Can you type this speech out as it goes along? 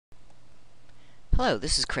Hello,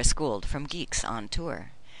 this is Chris Gould from Geeks on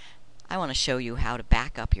Tour. I want to show you how to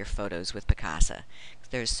back up your photos with Picasa.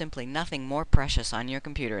 There's simply nothing more precious on your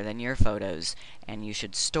computer than your photos, and you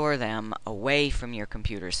should store them away from your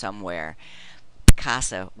computer somewhere.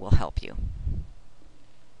 Picasa will help you.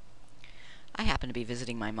 I happen to be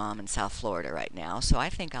visiting my mom in South Florida right now, so I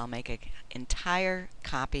think I'll make an entire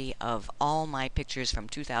copy of all my pictures from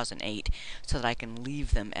 2008 so that I can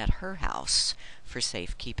leave them at her house for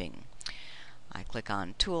safekeeping. I click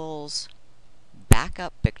on Tools,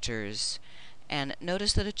 Backup Pictures, and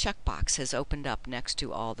notice that a checkbox has opened up next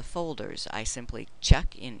to all the folders. I simply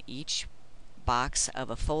check in each box of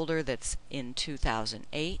a folder that's in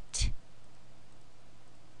 2008.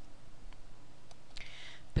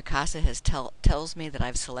 Picasa tells me that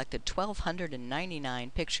I've selected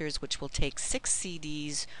 1,299 pictures, which will take 6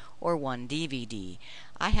 CDs or 1 DVD.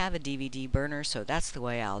 I have a DVD burner, so that's the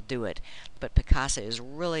way I'll do it. But Picasa is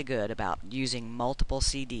really good about using multiple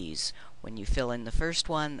CDs. When you fill in the first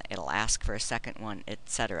one, it'll ask for a second one,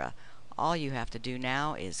 etc. All you have to do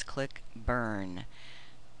now is click Burn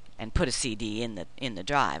and put a CD in the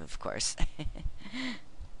drive, of course.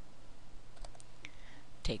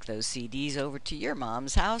 Take those CDs over to your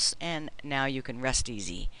mom's house, and now you can rest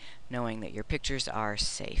easy, knowing that your pictures are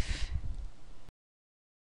safe.